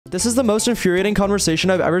This is the most infuriating conversation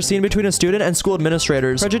I've ever seen between a student and school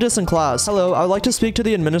administrators. Prejudice in class. Hello, I would like to speak to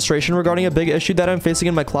the administration regarding a big issue that I'm facing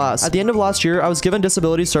in my class. At the end of last year, I was given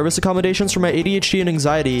disability service accommodations for my ADHD and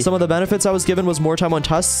anxiety. Some of the benefits I was given was more time on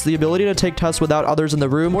tests, the ability to take tests without others in the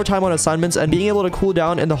room, more time on assignments, and being able to cool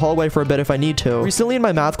down in the hallway for a bit if I need to. Recently in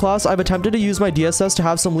my math class, I've attempted to use my DSS to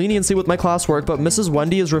have some leniency with my classwork, but Mrs.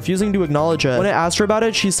 Wendy is refusing to acknowledge it. When I asked her about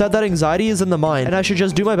it, she said that anxiety is in the mind, and I should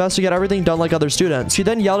just do my best to get everything done like other students. She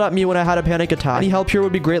then yelled at me when I had a panic attack. Any help here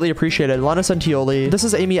would be greatly appreciated. Lana Sentioli. This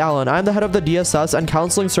is Amy Allen. I am the head of the DSS and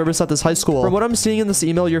counseling service at this high school. From what I'm seeing in this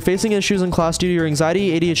email, you're facing issues in class due to your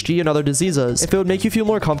anxiety, ADHD, and other diseases. If it would make you feel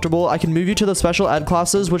more comfortable, I can move you to the special ed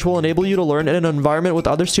classes, which will enable you to learn in an environment with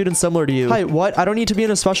other students similar to you. Hi, what? I don't need to be in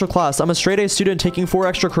a special class. I'm a straight A student taking 4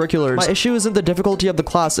 extracurriculars. My issue isn't the difficulty of the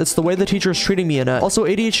class, it's the way the teacher's treating me in it. Also,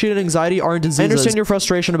 ADHD and anxiety aren't diseases. I understand your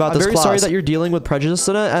frustration about this class. I'm very sorry that you're dealing with prejudice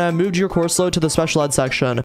in it, and I moved your course load to the special ed section.